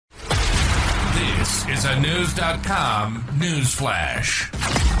This is a News.com news flash.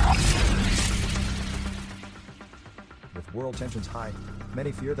 With world tensions high,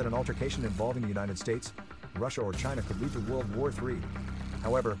 many fear that an altercation involving the United States, Russia, or China could lead to World War III.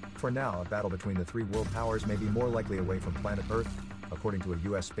 However, for now, a battle between the three world powers may be more likely away from planet Earth, according to a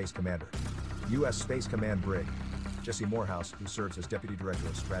U.S. Space Commander. U.S. Space Command Brig Jesse Morehouse, who serves as Deputy Director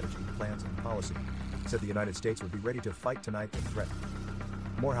of Strategy, Plans, and Policy, said the United States would be ready to fight tonight if threatened.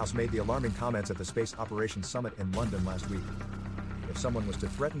 Morehouse made the alarming comments at the Space Operations Summit in London last week. If someone was to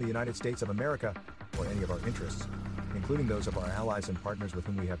threaten the United States of America, or any of our interests, including those of our allies and partners with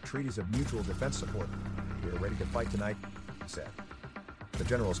whom we have treaties of mutual defense support, we are ready to fight tonight, he said. The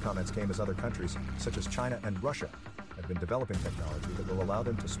general's comments came as other countries, such as China and Russia, have been developing technology that will allow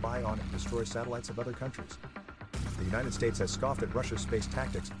them to spy on and destroy satellites of other countries. The United States has scoffed at Russia's space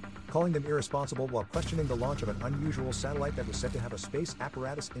tactics, calling them irresponsible while questioning the launch of an unusual satellite that was said to have a space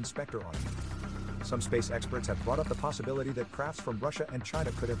apparatus inspector on it. Some space experts have brought up the possibility that crafts from Russia and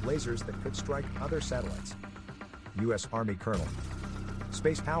China could have lasers that could strike other satellites. U.S. Army Colonel.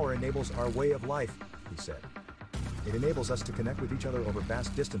 Space power enables our way of life, he said. It enables us to connect with each other over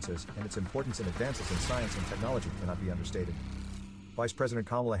vast distances, and its importance in advances in science and technology cannot be understated. Vice President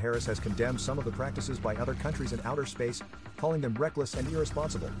Kamala Harris has condemned some of the practices by other countries in outer space, calling them reckless and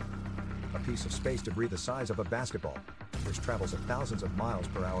irresponsible. A piece of space debris the size of a basketball, which travels at thousands of miles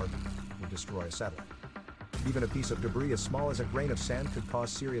per hour, will destroy a satellite. Even a piece of debris as small as a grain of sand could cause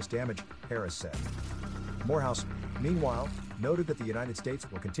serious damage, Harris said. Morehouse, meanwhile, noted that the United States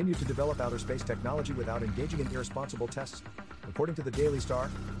will continue to develop outer space technology without engaging in irresponsible tests. According to the Daily Star,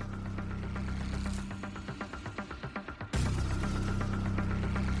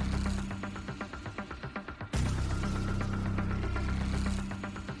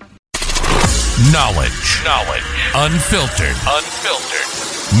 Knowledge. Unfiltered.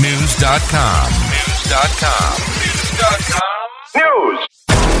 News.com. News.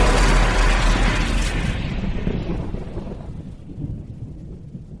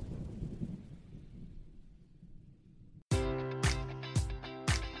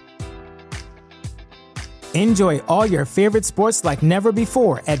 Enjoy all your favorite sports like never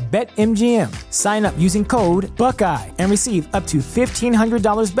before at BetMGM. Sign up using code Buckeye and receive up to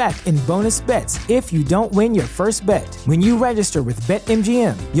 $1,500 back in bonus bets if you don't win your first bet. When you register with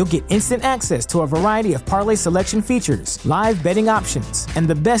BetMGM, you'll get instant access to a variety of parlay selection features, live betting options, and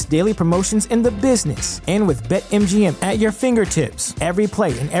the best daily promotions in the business. And with BetMGM at your fingertips, every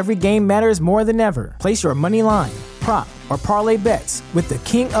play and every game matters more than ever. Place your money line, prop, or parlay bets with the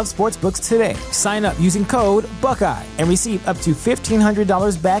king of sportsbooks today. Sign up using code Buckeye and receive up to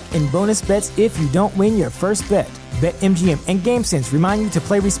 $1,500 back in bonus bets if you don't win your first bet. BetMGM and GameSense remind you to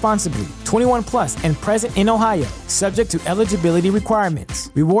play responsibly. 21 plus and present in Ohio, subject to eligibility requirements.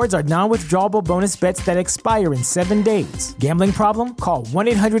 Rewards are non-withdrawable bonus bets that expire in 7 days. Gambling problem? Call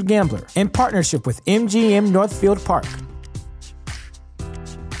 1-800-GAMBLER in partnership with MGM Northfield Park.